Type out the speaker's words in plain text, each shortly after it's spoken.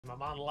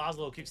My man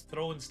Laszlo keeps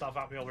throwing stuff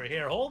at me over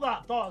here. Hold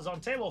that thought, as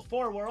on table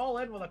 4, we're all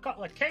in with a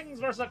couple of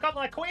kings versus a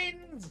couple of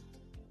queens.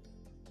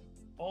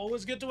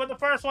 Always good to win the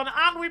first one,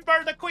 and we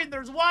burned a queen.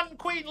 There's one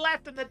queen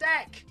left in the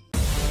deck.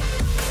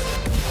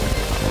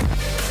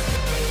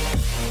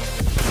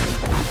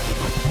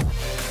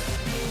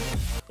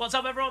 What's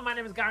up, everyone? My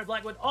name is Garrett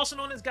Blackwood, also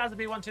known as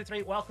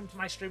GazzaB123. Welcome to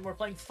my stream. We're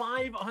playing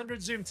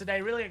 500 Zoom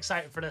today. Really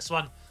excited for this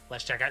one.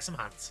 Let's check out some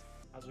hands.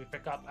 As we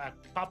pick up a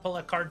couple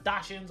of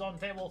Kardashians on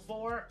table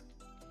 4.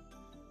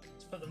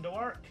 Let's put them to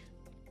work.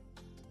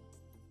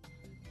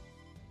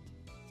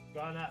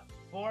 Gonna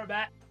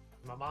 4-bet.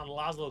 My man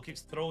Laszlo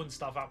keeps throwing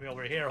stuff at me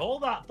over here.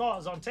 Hold that thought,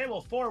 as on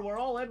table 4, we're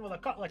all in with a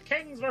couple of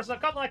kings versus a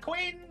couple of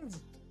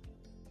queens.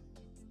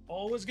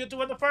 Always good to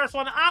win the first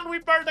one, and we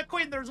burned a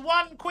queen. There's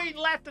one queen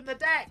left in the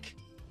deck.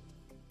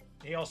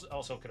 He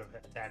also could have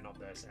hit 10 on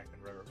the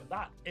second river, but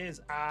that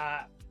is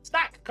a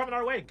stack coming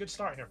our way. Good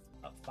start here.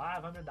 Up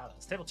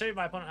 $500. Table 2,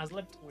 my opponent has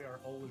limped. We are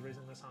always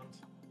raising this hand.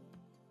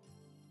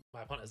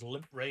 My opponent has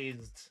limp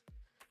raised.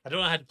 I don't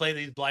know how to play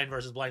these blind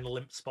versus blind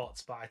limp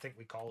spots, but I think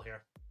we call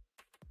here.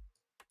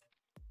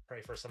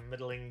 Pray for some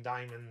middling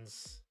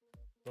diamonds.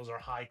 Those are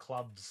high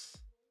clubs.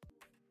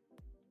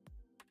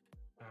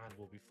 And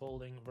we'll be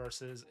folding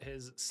versus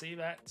his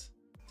C-bet.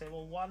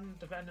 Table 1,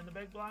 defending the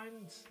big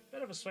blind.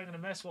 Bit of a swing and a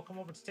miss. We'll come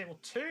over to table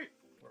 2.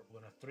 We're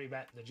going to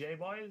 3-bet the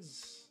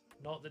J-boys.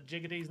 Not the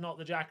Jiggities, not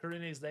the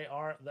Jackaroonies. They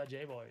are the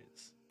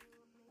J-boys.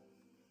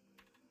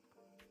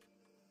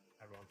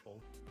 Everyone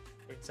fold.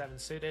 Queen 7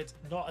 suited.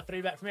 Not a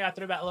 3-bet for me. I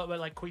 3-bet a little bit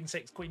like Queen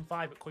 6, Queen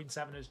 5, but Queen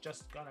 7 is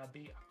just going to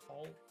be a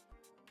call.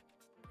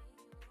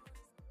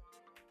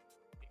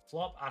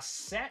 Flop a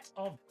set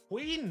of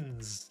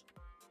queens.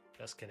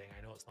 Just kidding.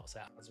 I know it's not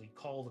set. As we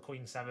call the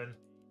Queen 7.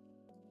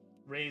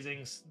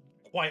 Raising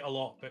quite a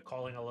lot, but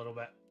calling a little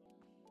bit.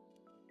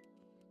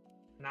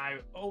 Now,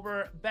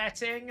 over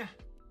betting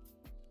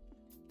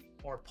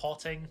or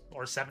potting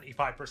or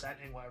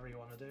 75%ing, whatever you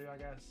want to do, I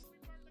guess.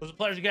 It was a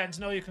pleasure getting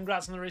to know you.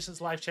 Congrats on the recent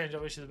life change. I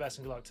wish you the best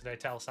and good luck today.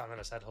 Tell Sam that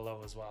I said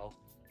hello as well.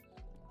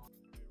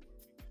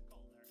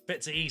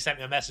 Fitzy sent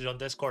me a message on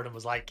Discord and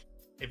was like,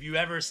 if you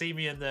ever see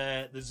me in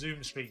the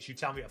Zoom streets, you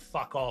tell me to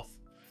fuck off.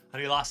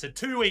 And he lasted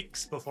 2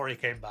 weeks before he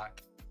came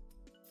back.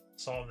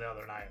 Saw him the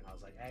other night and I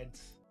was like, Ed,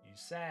 you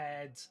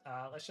said,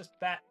 let's just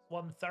bet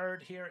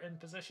 1/3 here in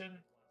position.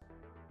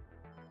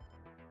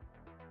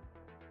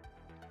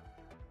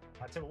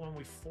 I tell you, when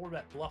we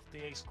 4-bet bluff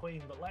the ace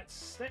queen, but let's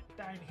stick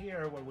down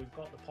here where we've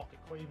got the pocket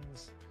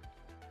queens.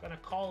 Gonna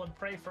call and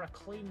pray for a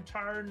clean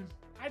turn.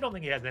 I don't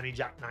think he has any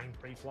jack 9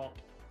 pre-flop.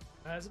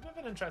 It's a bit of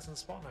an interesting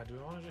spot now. Do we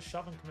want to just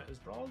shove and commit his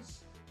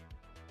draws?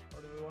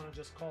 Or do we want to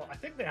just call? I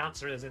think the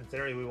answer is, in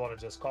theory, we want to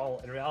just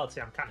call. In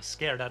reality, I'm kind of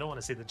scared. I don't want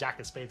to see the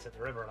jack of spades hit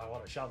the river and I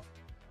want to shove.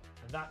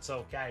 And that's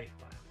okay.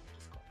 But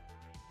just call.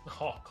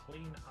 Oh,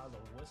 clean as a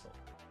whistle.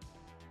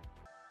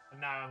 And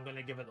now I'm going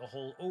to give it the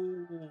whole,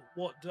 oh,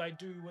 what do I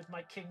do with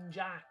my king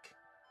jack?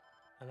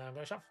 And then I'm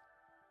going to shove.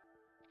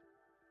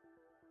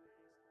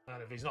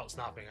 And if he's not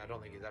snapping, I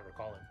don't think he's ever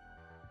calling.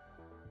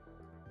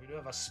 We do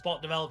have a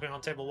spot developing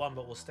on table 1,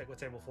 but we'll stick with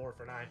table 4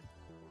 for now.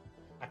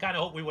 I kind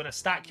of hope we win a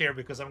stack here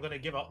because I'm going to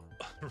give up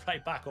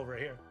right back over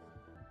here.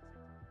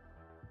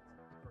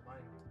 Never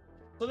mind.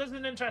 So this is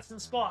an interesting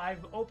spot.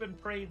 I've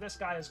opened pre. This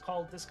guy is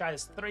called. This guy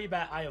is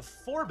 3-bet. I have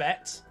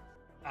 4-bet.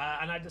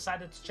 And I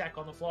decided to check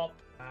on the flop.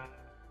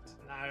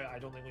 Now I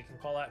don't think we can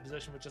call that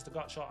position with just a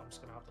gut shot. I'm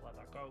just going to have to let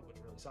that go, which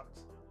really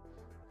sucks.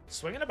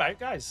 Swinging about,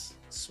 guys.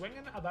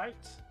 Swinging about.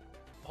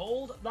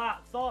 Hold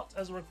that thought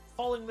as we're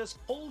calling this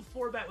cold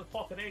 4-bet with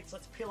pocket 8s.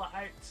 Let's peel it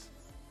out.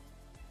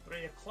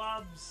 3 of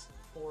clubs.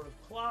 4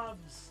 of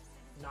clubs,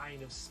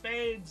 9 of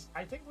spades.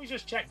 I think we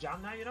just check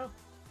jam now, you know?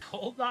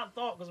 Hold that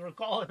thought because we're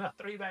calling a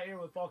 3-bet here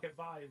with pocket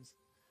 5s.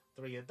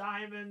 3 of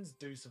diamonds,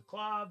 deuce of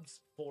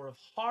clubs, 4 of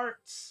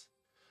hearts.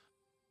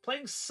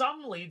 Playing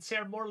some leads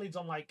here, more leads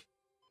on like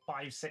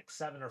 5, 6,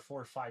 7 or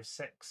 4, 5,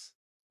 6.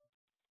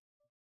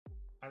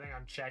 I think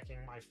I'm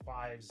checking my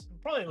 5s. I'm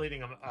probably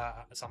leading them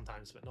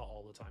sometimes, but not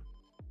all the time.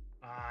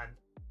 And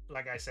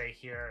like I say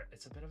here,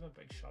 it's a bit of a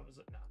big shove, is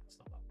it? No, it's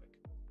not that big.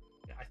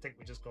 Yeah, I think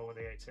we just go with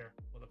the 8s here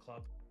with a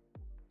club.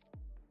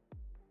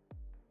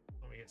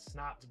 And we get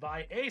snapped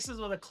by aces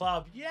with a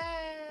club. Yay!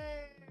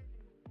 Yeah,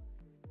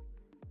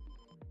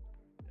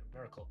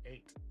 miracle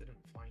 8. Didn't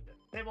find it.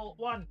 Table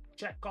 1.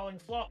 Check calling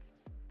flop.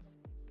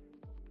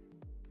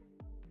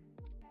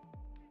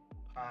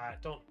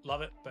 Don't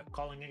love it, but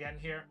calling again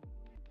here.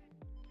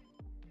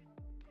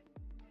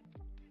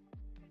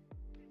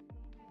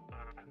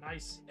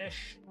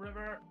 Nice-ish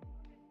river.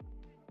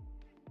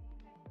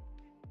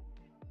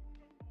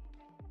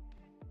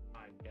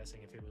 I'm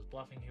guessing if he was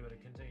bluffing, he would have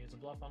continued to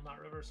bluff on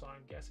that river, so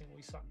I'm guessing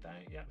we sucked out.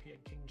 Yep, he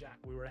had king jack.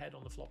 We were ahead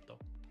on the flop, though.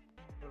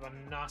 We have a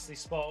nasty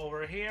spot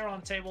over here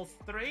on table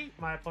 3.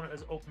 My opponent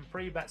has open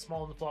pre, bet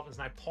small on the flop, and has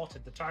now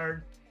potted the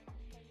turn.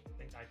 I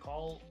think I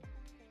call.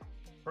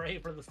 Pray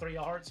for the 3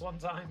 of hearts one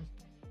time.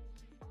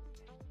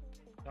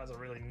 That's a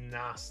really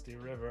nasty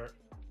river.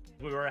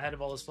 We were ahead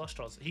of all his flush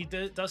draws. He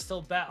does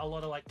still bet a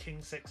lot of like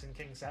king 6 and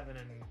king 7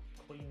 and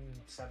queen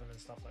 7 and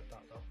stuff like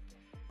that though.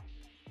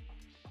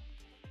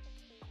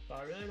 But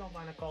I really don't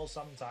mind a call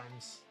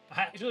sometimes.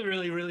 I actually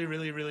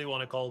really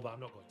want to call, but I'm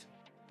not going to.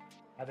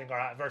 I think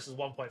our versus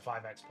 1.5x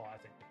pot, I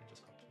think we can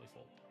just comfortably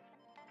fold.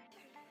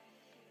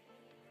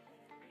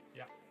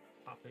 Yeah,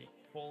 happy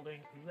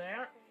folding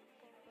there.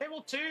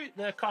 Table 2,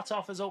 the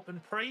cutoff is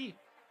open pre.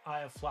 I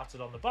have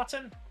flatted on the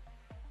button.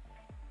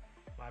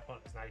 My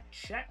opponent is now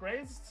check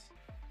raised.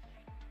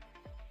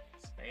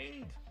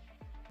 Spade.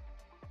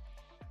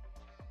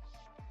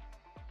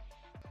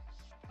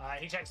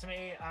 He checks to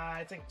me.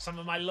 I think some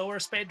of my lower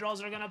spade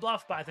draws are going to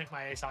bluff, but I think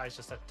my ace high is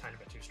just a tiny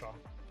bit too strong.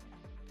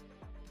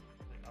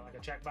 I think I like a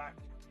check back.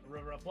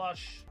 River a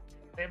flush.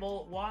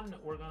 Table 1,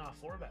 we're going to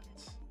 4-bet.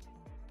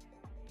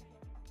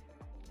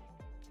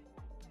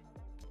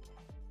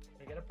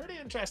 We get a pretty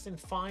interesting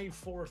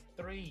 5-4-3.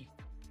 I think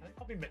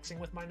I'll be mixing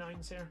with my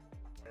 9s here.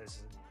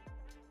 It's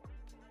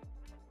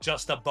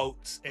just a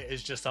boat. It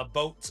is just a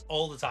boat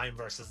all the time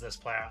versus this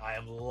player. I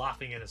am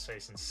laughing in his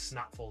face and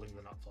snap folding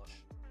the nut flush.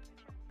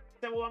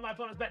 Table 1, my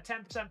opponent's bet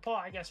 10%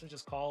 pot. I guess we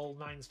just call.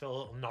 9s feel a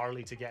little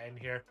gnarly to get in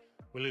here.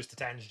 We lose to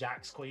 10s,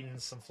 jacks,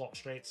 queens, some flop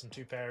straights, and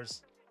 2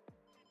 pairs.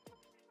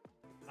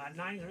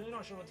 9s, really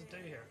not sure what to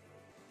do here.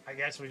 I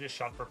guess we just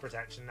shove for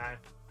protection now.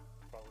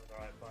 Probably the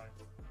right play.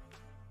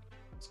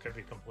 This could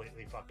be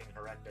completely fucking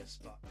horrendous,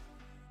 but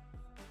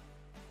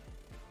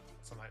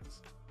somehow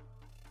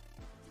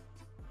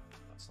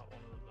that's not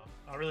one of them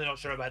though. I'm really not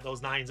sure about those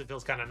 9s. It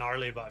feels kind of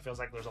gnarly, but it feels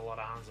like there's a lot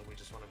of hands that we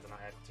just want to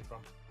deny equity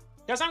from.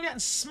 Guys, I'm getting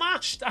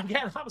smashed. I'm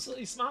getting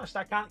absolutely smashed.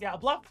 I can't get a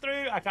bluff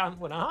through. I can't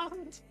win a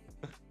hand.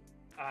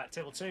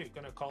 Table 2,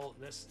 gonna call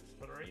this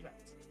for a rebet.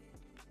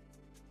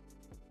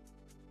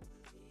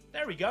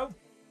 There we go.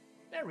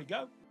 There we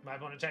go. My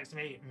opponent checks to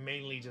me,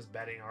 mainly just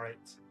betting, alright.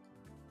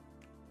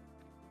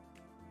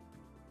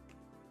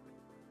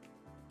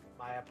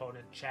 My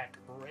opponent check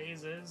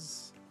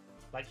raises.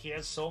 Like, he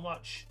has so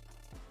much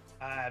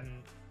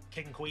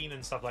king, queen,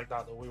 and stuff like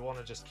that that we want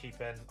to just keep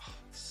in.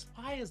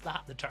 Why is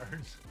that the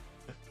turn?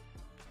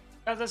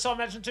 As I saw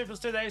mentioned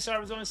 2+2 there, so I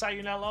was only saying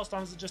you now lost on.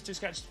 Was it just too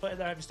sketchy to put it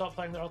there? Have you stopped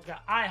playing there altogether?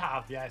 I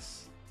have,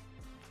 yes.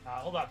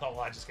 Hold that thought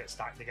while I just get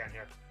stacked again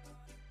here.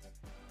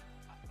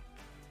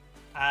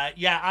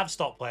 Yeah, I've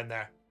stopped playing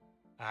there.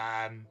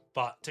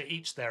 But to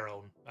each their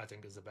own, I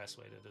think is the best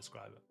way to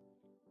describe it.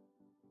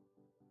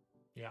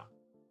 Yeah.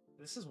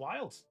 This is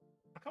wild.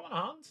 I can't win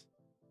a hand.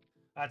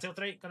 Table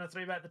 3, gonna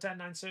 3-bet the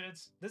 10-9 suited.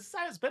 This is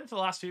how it's been for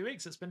the last few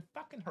weeks. It's been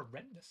fucking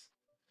horrendous.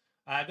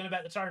 Gonna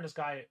bet the turn. This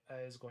guy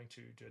is going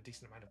to do a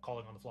decent amount of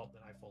calling on the flop.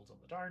 Then I fold on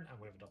the turn, and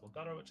we have a double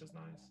gutter, which is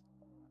nice.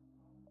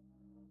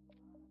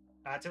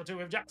 Table 2,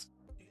 we have jacks.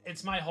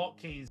 It's my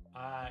hotkeys.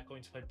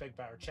 Going to play big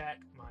better check.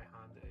 My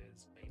hand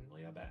is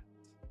mainly a bet.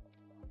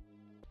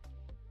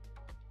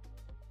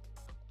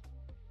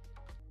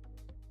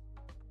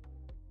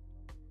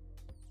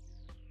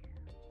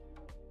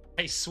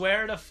 I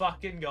swear to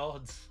fucking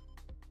God.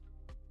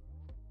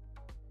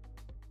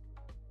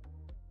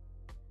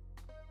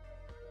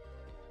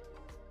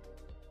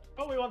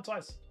 Oh, we won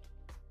twice.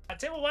 At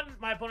table 1,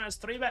 my opponent has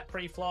 3-bet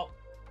pre-flop.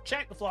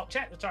 Check the flop,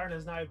 check the turn,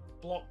 has now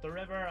blocked the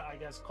river. I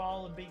guess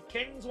call and beat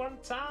kings one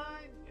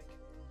time.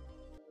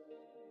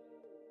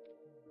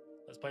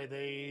 Let's play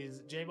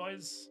these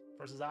J-Boys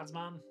versus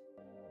Adsman.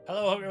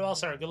 Hello, hope you're well,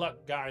 sir. Good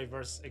luck, Gary,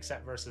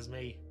 except versus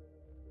me.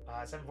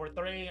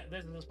 7-4-3.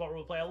 This is the spot where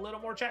we'll play a little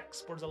more checks.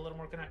 Board's a little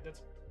more connected.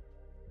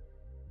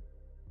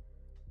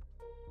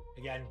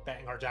 Again,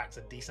 betting our jacks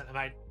a decent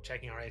amount,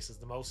 checking our aces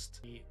the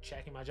most.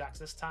 Checking my jacks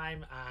this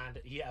time, and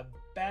you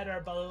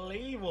better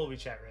believe we'll be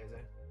check raising.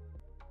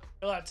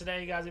 Good luck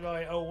today, guys.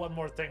 Oh, one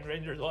more thing.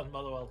 Rangers won,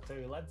 Motherwell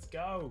 2. Let's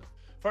go.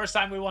 First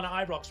time we won at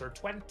Ibrox for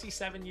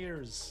 27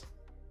 years.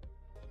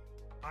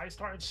 I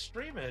started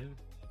streaming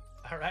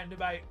around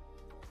about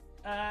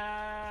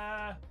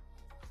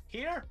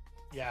here?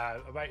 Yeah,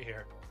 about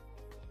here.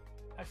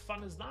 How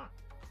fun is that?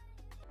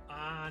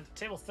 And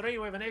table 3,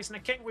 we have an ace and a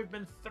king. We've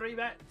been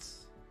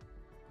 3-bets.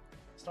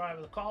 Start out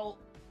with a call.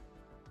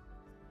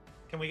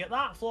 Can we get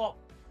that flop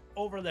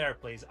over there,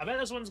 please? I bet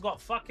this one's got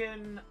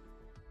fucking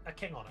a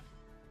king on it.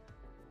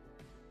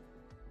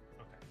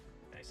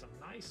 Okay. Okay, some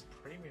nice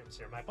premiums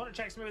here. My opponent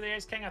checks me with the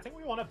ace king. I think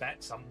we want to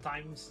bet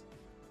sometimes,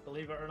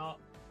 believe it or not.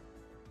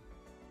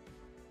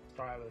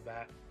 Start out with a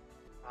bet.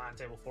 And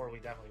table 4, we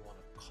definitely want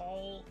to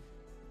call.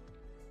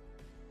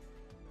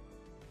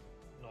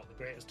 Not the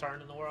greatest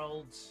turn in the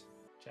world.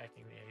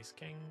 Checking the ace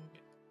king.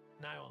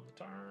 Now on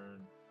the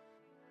turn.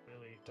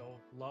 Really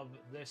don't love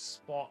this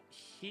spot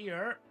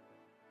here.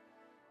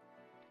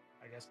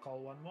 I guess call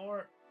one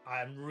more.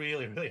 I'm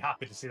really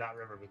happy to see that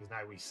river because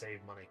now we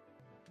save money.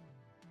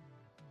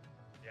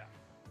 Yeah,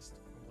 it's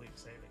complete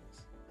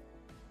savings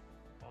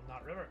on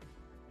that river.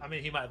 I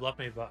mean, he might have bluffed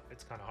me, but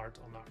it's kind of hard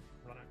on that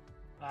run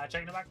out.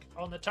 Checking it back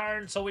on the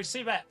turn. So we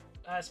see bet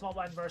small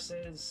blind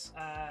versus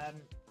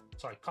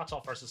sorry,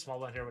 cutoff versus small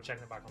blind here. We're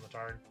checking it back on the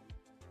turn.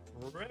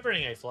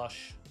 Rivering a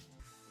flush.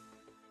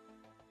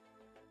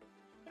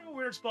 A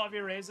weird spot if he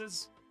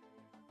raises.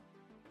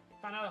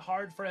 Kind of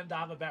hard for him to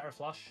have a better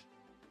flush.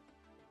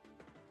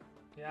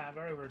 Yeah,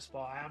 very weird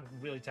spot. I am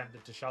really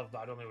tempted to shove, but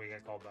I don't think we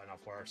get called by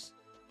enough worse.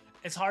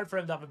 It's hard for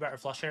him to have a better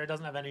flush here. He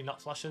doesn't have any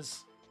nut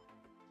flushes.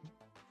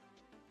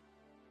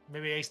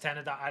 Maybe ace-10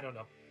 of that. I don't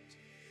know.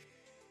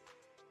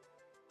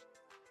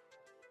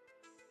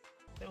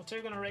 Table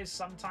 2 going to raise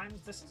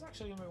sometimes. This is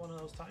actually going to be one of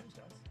those times,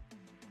 guys.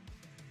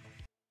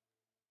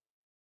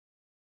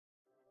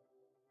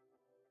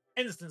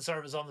 Instant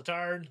service on the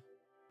turn.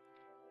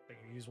 I think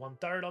you use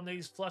 1/3 on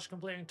these flush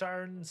completing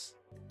turns.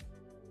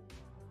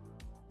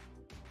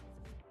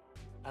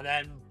 And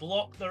then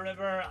block the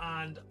river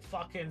and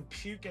fucking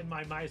puke in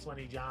my mouth when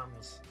he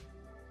jams.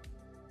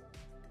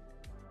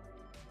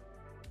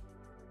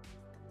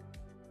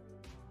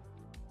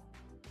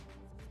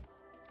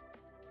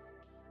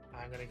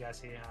 I'm going to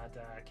guess he had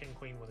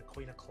king-queen with a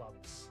queen of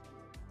clubs.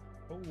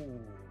 Ooh,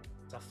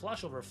 it's a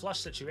flush over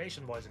flush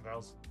situation, boys and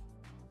girls.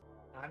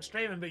 I'm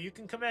streaming, but you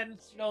can come in.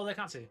 No, they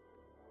can't see.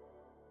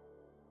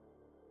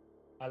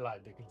 I lied,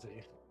 they can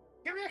see.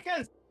 Give me a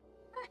kiss!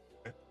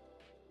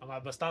 I'm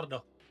a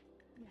bastardo.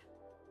 Yeah.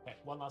 Okay,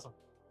 one last one.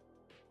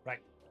 Right,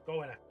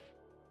 go in it.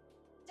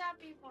 Ciao,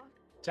 people.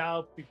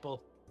 Ciao,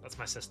 people. That's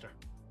my sister.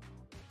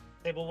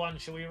 Table 1,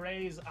 shall we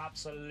raise?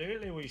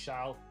 Absolutely, we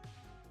shall.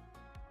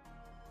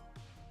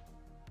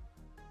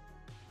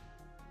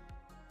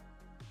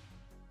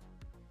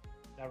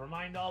 Never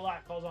mind all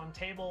that. Calls on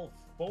table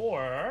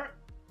 4.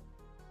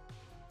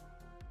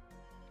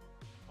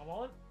 I'm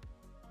all in.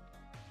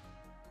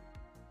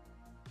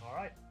 All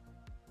right.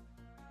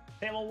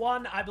 Table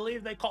 1, I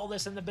believe they call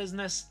this in the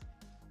business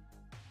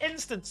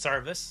instant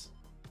service.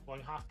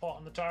 Going half pot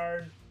on the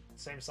turn.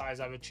 Same size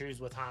I would choose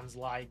with hands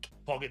like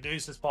pocket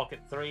deuces,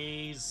 pocket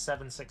threes,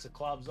 7-6 of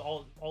clubs,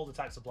 all the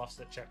types of bluffs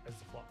that check as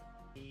the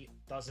flop. He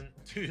doesn't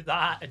do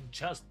that and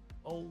just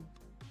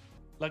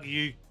look at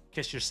you.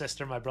 Kiss your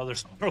sister, my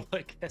brother's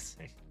probably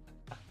kissing.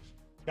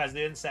 Guys,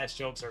 the incest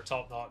jokes are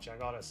top notch, I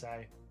gotta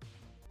say.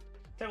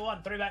 Table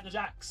 1, 3-bet the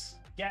jacks.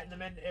 Getting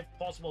them in if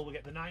possible. We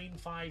get the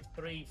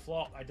 9-5-3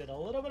 flop. I did a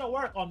little bit of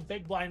work on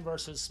big blind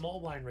versus small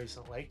blind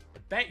recently.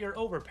 Bet your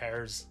over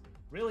pairs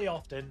really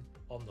often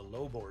on the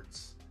low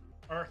boards.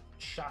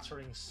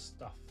 Earth-shattering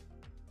stuff.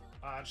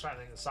 I'm trying to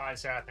think of the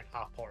size here. I think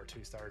half pot or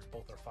 2/3.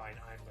 Both are fine.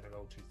 I'm going to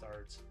go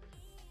 2/3.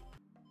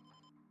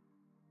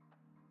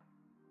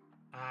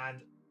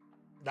 And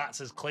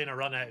that's as clean a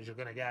run out as you're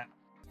going to get.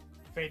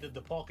 Faded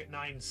the pocket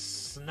 9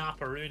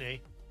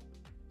 snapperoonie.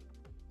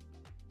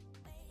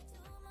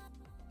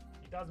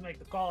 He does make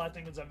the call. I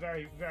think it's a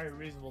very, very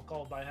reasonable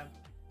call by him.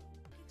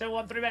 Table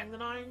 1, 3-betting the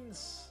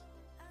 9s.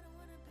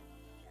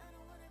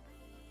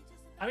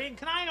 I mean,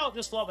 can I not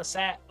just flop a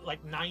set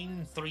like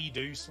 9-3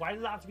 deuce? Why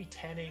does it have to be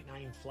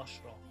 10-8-9 flush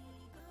draw?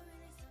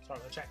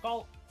 Start with a check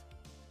call.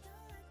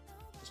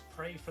 Just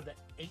pray for the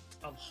 8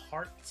 of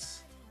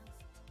hearts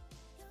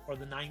or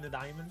the 9 of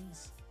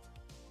diamonds.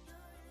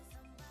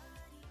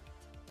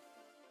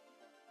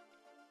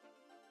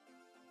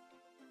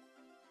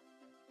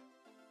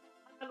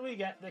 And we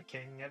get the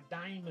king of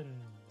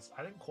diamonds.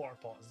 I think quarter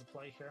pot is the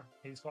play here.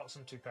 He's got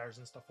some 2 pairs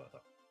and stuff like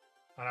that.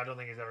 And I don't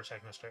think he's ever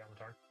checking a straight on the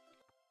turn.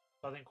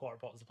 I think quarter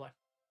pot is the play.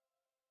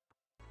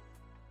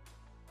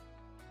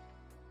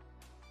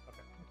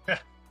 Okay.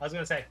 I was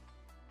going to say,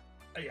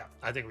 yeah,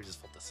 I think we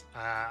just fold this.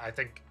 I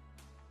think,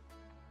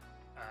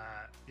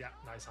 yeah,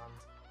 nice hand.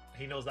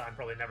 He knows that I'm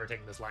probably never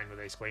taking this line with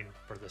ace queen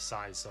for this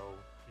size, so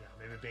yeah,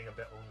 maybe being a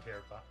bit owned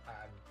here, but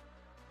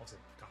obviously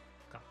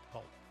can't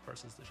call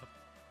versus the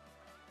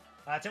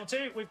shove. Table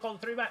 2, we've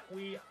called a 3-bet.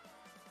 We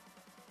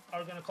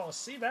are going to call a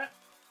c-bet.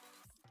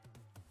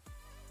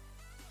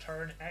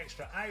 Turn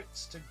extra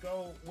outs to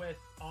go with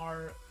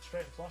our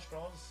straight and flush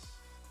draws.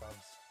 Clubs,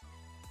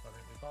 I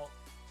think we call it.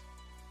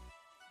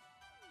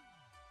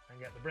 And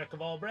get the brick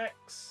of all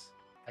bricks.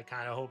 I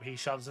kind of hope he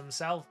shoves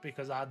himself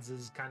because odds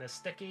is kind of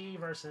sticky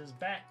versus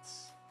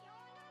bets.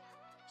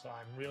 So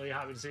I'm really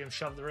happy to see him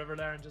shove the river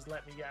there and just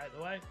let me get out of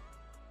the way.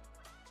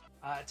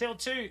 Table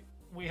 2,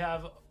 we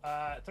have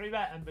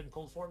 3-bet and been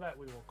called 4-bet.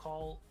 We will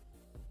call.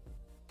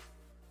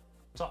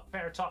 Top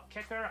pair, top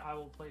kicker. I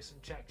will play some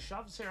check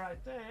shoves here, I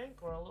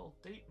think. Or a little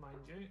deep, mind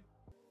you.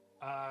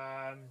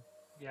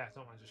 Yeah,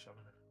 don't mind just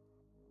shoving it.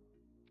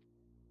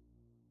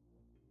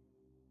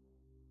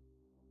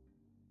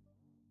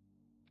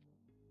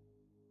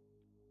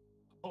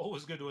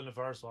 Always good to win the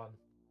first one.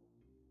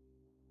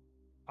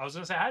 I was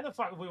going to say, how the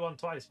fuck have we won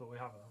twice, but we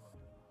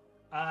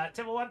haven't.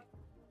 Table 1.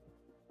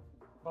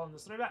 Calling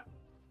this 3-bet.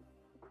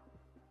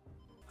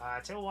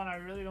 Table 1, I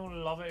really don't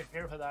love it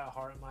here without a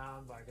heart in my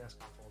hand, but I guess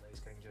can't fold ace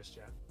king just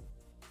yet.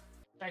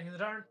 Taking the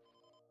turn.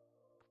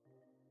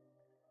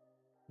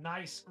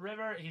 Nice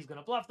river. He's going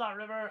to bluff that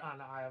river,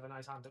 and I have a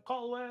nice hand to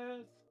call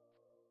with.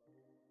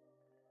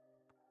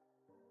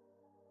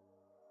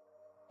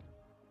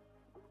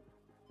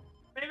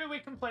 Maybe we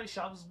can play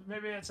shoves.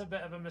 Maybe it's a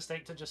bit of a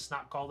mistake to just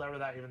snap call there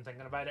without even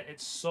thinking about it.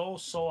 It's so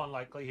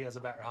unlikely he has a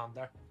better hand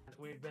there.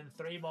 We've been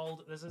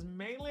 3-balled. This is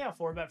mainly a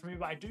 4-bet for me,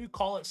 but I do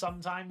call it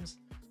sometimes.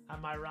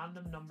 And my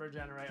random number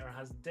generator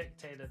has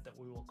dictated that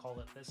we will call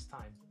it this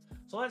time.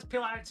 So let's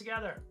peel it out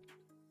together.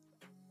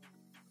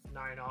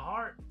 9 of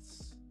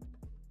hearts.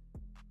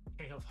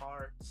 King of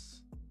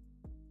hearts.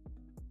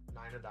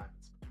 9 of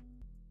diamonds.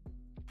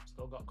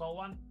 Still got call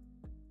one.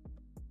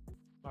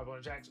 My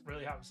opponent checks.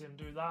 Really happy to see him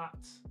do that.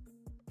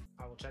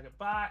 I will check it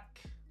back.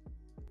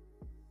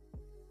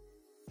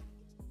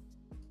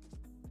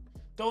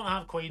 Don't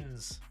have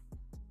queens.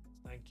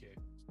 Thank you.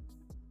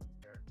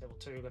 Here, table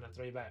 2, we're going to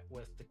 3-bet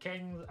with the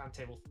kings, and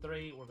table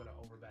 3, we're going to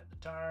overbet the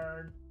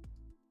turn.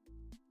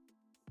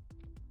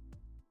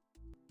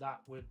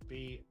 That would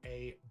be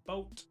a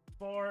boat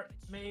for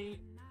me.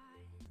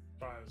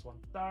 Sorry, it was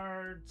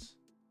 1/3.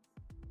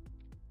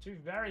 Two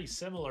very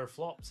similar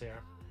flops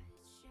here.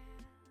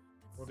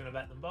 We're going to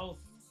bet them both.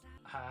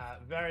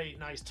 Very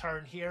nice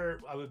turn here.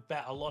 I would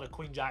bet a lot of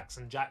queen jacks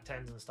and jack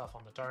tens and stuff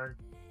on the turn.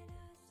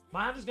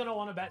 My hand is going to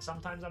want to bet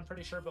sometimes, I'm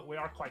pretty sure, but we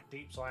are quite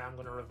deep, so I am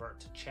going to revert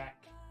to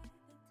check.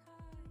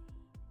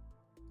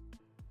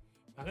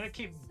 I'm going to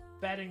keep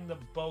betting the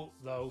boat,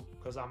 though,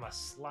 because I'm a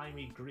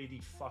slimy,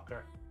 greedy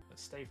fucker.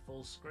 Let's stay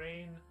full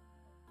screen.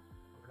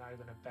 We're now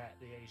going to bet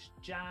the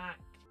ace-jack.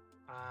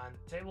 And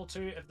table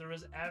 2, if there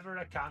is ever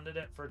a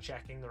candidate for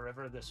checking the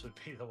river, this would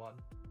be the one.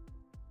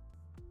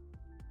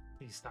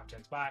 He snap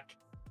checks back.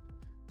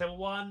 Table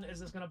 1, is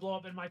this going to blow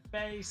up in my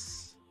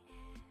face?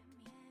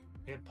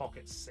 He had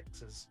pocket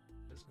 6s.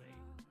 Is me.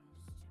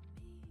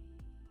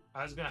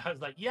 I was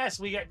like, yes,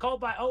 we get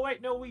called back. Oh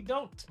wait, no, we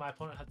don't. My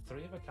opponent had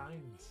 3 of a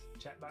kind.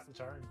 Check back the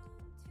turn.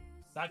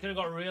 That could have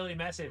got really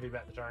messy if he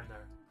bet the turn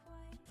there.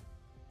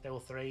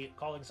 Table 3,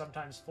 calling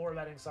sometimes,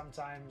 4-betting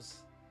sometimes.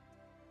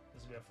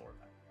 This will be a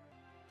 4-bet.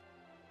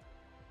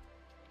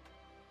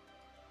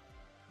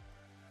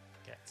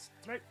 Gets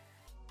through.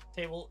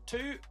 Table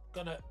 2,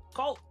 gonna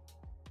call.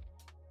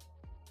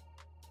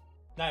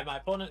 Now, my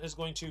opponent is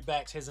going to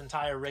bet his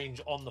entire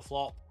range on the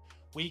flop.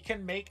 We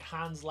can make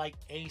hands like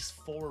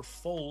ace-4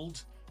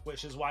 fold,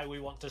 which is why we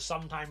want to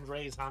sometimes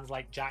raise hands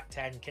like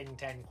jack-10,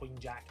 king-10,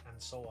 queen-jack,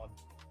 and so on.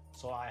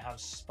 So I have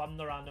spun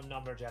the random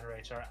number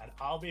generator, and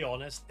I'll be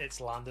honest,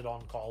 it's landed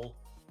on call.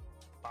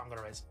 But I'm going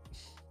to raise.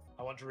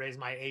 I want to raise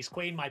my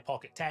ace-queen, my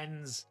pocket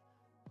 10s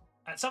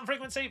at some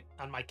frequency,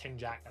 and my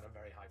king-jack at a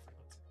very high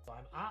frequency. So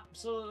I'm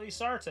absolutely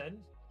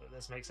certain that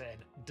this makes it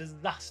a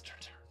disaster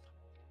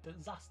turn.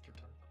 Disaster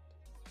turn.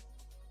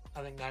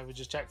 I think now we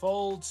just check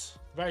folds.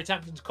 Very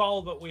tempting to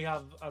call, but we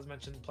have, as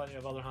mentioned, plenty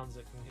of other hands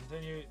that can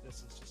continue.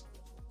 This is just...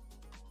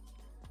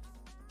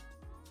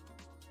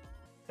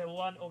 Table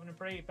 1, opening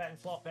pre, betting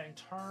flop, betting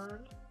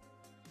turn.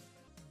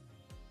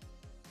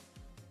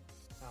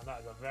 And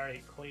that is a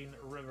very clean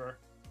river.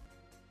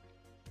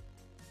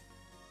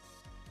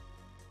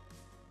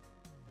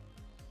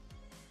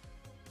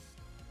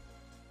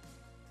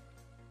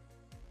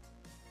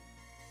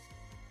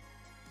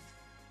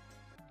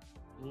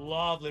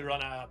 Lovely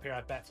run out up here. I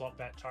bet flop,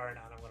 bet turn, and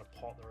I'm going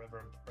to pot the river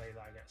and pray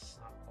that I get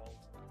snap called.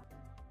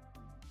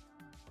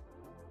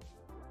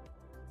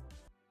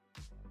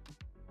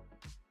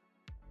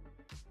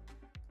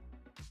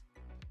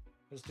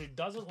 This dude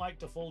doesn't like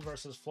to fold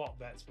versus flop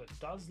bets, but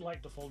does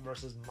like to fold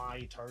versus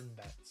my turn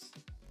bets.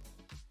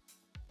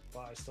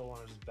 But I still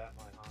want to just bet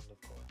my hand,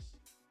 of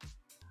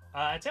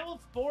course.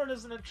 Table 4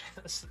 doesn't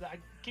interest. I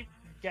keep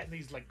getting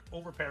these like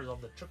overpairs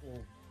on the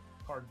triple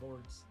card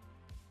boards.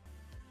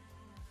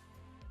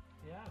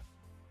 Yeah.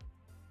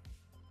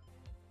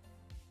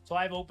 So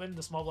I've opened,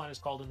 the small blind is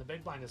called, and the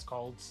big blind is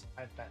called.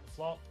 I've bet the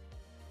flop.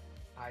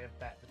 I have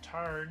bet the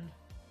turn.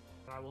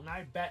 And I will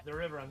now bet the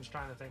river. I'm just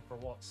trying to think for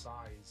what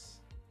size.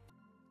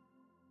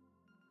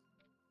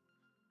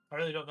 I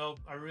really don't know.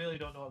 I really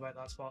don't know about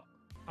that spot.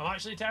 I'm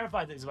actually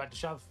terrified that he's about to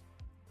shove.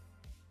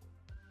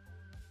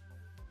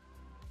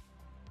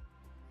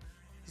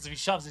 Because if he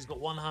shoves, he's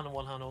got one hand and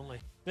one hand only.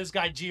 This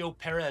guy, Gio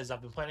Perez,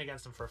 I've been playing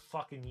against him for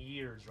fucking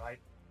years, right?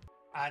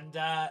 And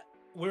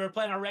we were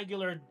playing a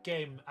regular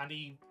game, and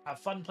a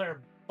fun player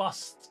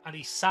bust, and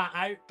he sat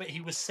out, but he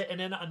was sitting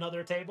in at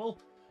another table.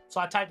 So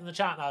I typed in the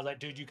chat, and I was like,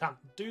 dude, you can't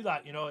do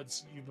that. You know,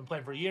 you've been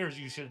playing for years.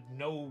 You should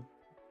know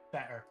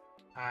better.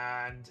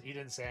 And he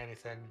didn't say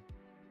anything.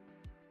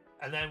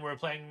 And then we were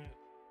playing,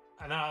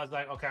 and then I was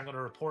like, okay, I'm going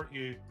to report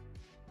you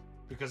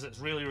because it's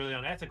really, really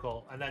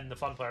unethical. And then the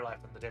fun player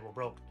left, and the table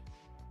broke.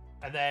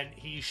 And then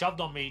he shoved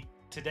on me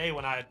today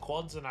when I had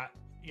quads, and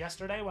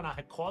yesterday when I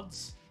had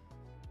quads.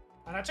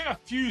 And I took a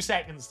few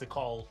seconds to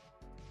call.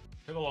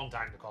 Took a long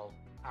time to call.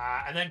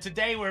 And then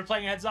today we were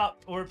playing heads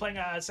up. We were playing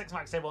a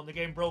 6-max table, and the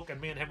game broke, and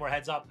me and him were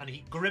heads up, and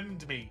he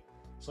grimmed me.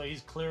 So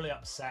he's clearly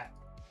upset.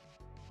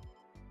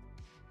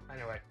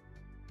 Anyway.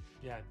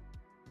 Yeah.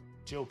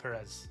 Gio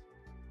Perez.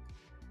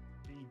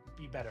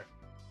 Be better.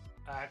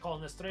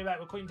 Calling this 3-bet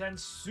with Queen 10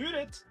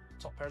 suited.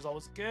 Top pair's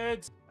always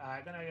good.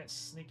 Gonna get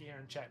sneaky here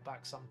and check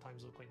back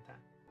sometimes with Queen 10.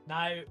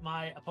 Now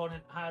my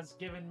opponent has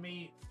given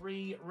me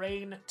free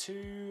reign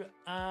to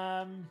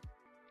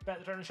bet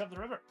the turn and shove the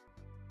river.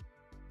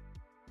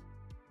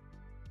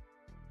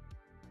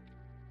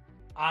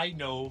 I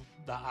know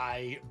that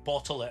I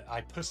bottle it,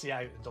 I pussy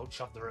out and don't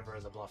shove the river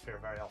as a bluff here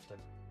very often.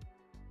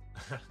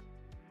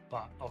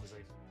 But obviously,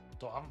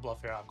 don't have a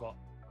bluff here. I've got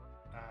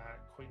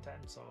Queen 10,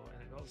 so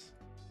in it goes.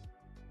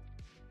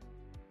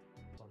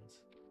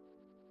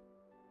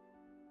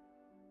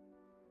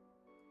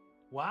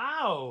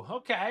 Wow,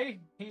 okay.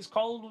 He's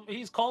called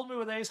me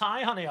with ace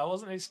high, honey. I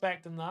wasn't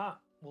expecting that.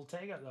 We'll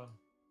take it though.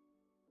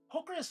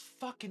 Poker is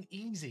fucking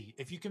easy.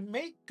 If you can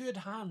make good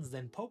hands,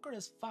 then poker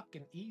is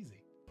fucking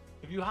easy.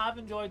 If you have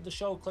enjoyed the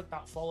show, click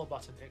that follow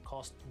button. It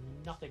costs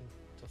nothing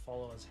to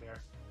follow us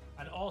here.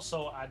 And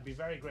also, I'd be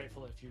very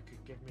grateful if you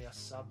could give me a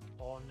sub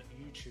on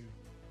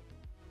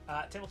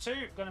YouTube. Table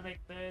 2, gonna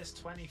make this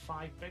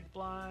 25 big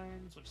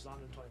blinds, which is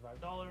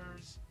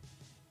 $125.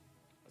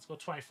 Let's go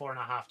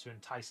 24.5 to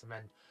entice him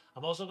in.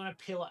 I'm also gonna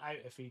peel it out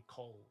if he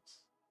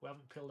calls. We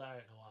haven't peeled it out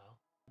in a while.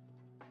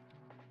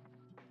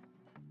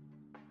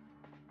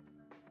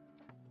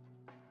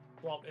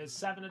 Flop is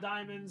 7 of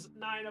diamonds,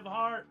 9 of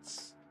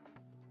hearts,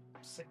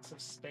 6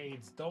 of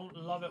spades. Don't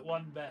love it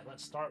one bit.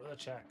 Let's start with a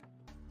check.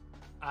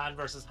 And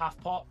versus half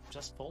pot,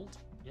 just fold.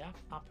 Yeah,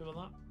 happy with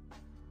that.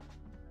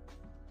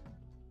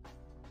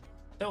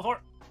 Table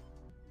 4.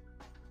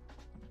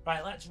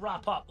 Right, let's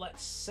wrap up.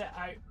 Let's sit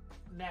out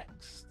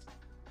next.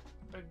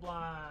 Big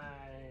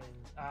blind.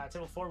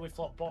 Table 4, we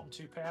flop bottom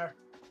 2 pair.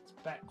 Let's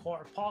bet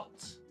quarter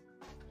pot.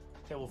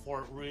 Table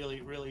 4,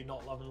 really, really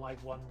not loving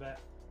life one bit.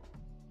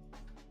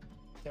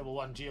 Table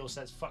 1, Geo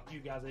says, fuck you,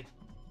 Gazzy.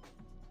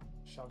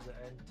 Shoves it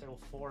in. Table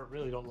 4,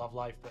 really don't love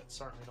life, but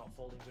certainly not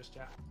folding just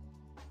yet.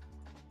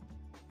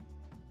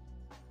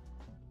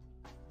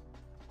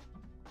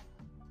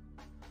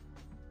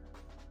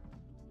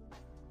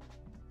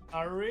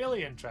 A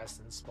really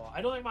interesting spot.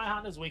 I don't think my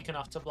hand is weak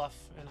enough to bluff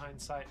in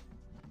hindsight.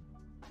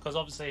 Because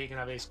obviously he can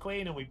have ace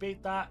queen and we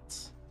beat that.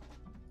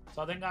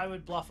 So I think I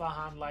would bluff a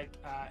hand like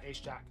ace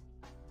jack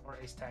or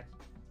ace 10.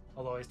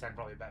 Although ace 10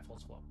 probably bet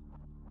folds flop.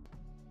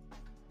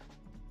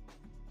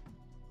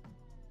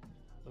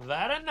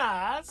 Very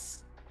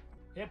nice.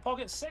 Yeah,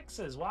 pocket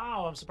sixes.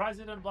 Wow, I'm surprised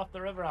he didn't bluff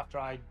the river after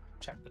I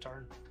checked the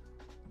turn.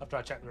 After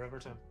I checked the river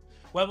to him.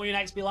 When will you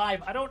next be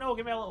live? I don't know.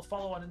 Give me a little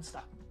follow on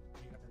Insta.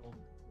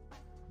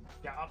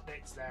 Yeah,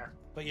 updates there.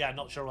 But yeah,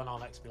 not sure when I'll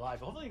next be live.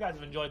 Hopefully you guys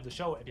have enjoyed the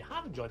show. If you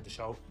have enjoyed the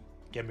show,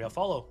 give me a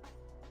follow.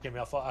 Give me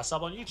a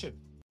sub on YouTube.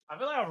 I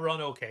feel like I've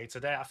run okay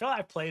today. I feel like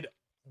I've played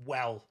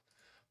well.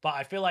 But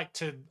I feel like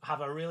to have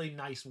a really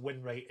nice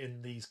win rate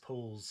in these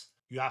pools,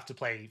 you have to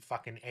play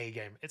fucking A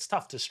game. It's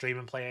tough to stream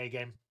and play A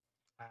game.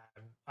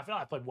 I feel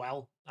like I played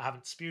well. I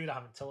haven't spewed. I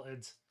haven't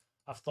tilted.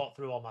 I've thought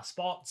through all my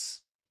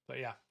spots. But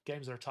yeah,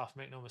 games are tough.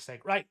 Make no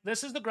mistake. Right,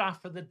 this is the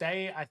graph for the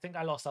day. I think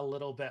I lost a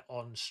little bit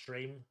on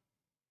stream.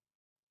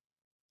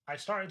 I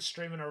started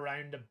streaming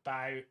around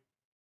about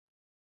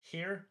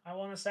here, I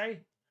want to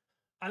say.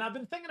 And I've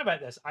been thinking about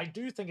this. I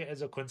do think it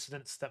is a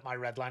coincidence that my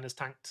red line is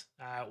tanked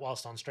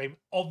whilst on stream.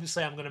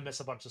 Obviously, I'm going to miss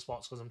a bunch of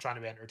spots because I'm trying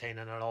to be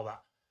entertaining and all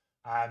that.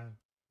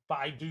 But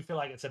I do feel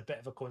like it's a bit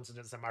of a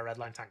coincidence that my red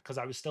line tanked because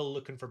I was still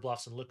looking for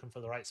bluffs and looking for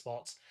the right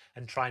spots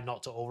and trying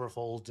not to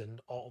overfold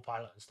and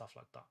autopilot and stuff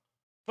like that.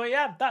 But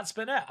yeah, that's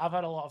been it. I've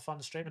had a lot of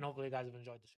fun streaming. Hopefully you guys have enjoyed the show.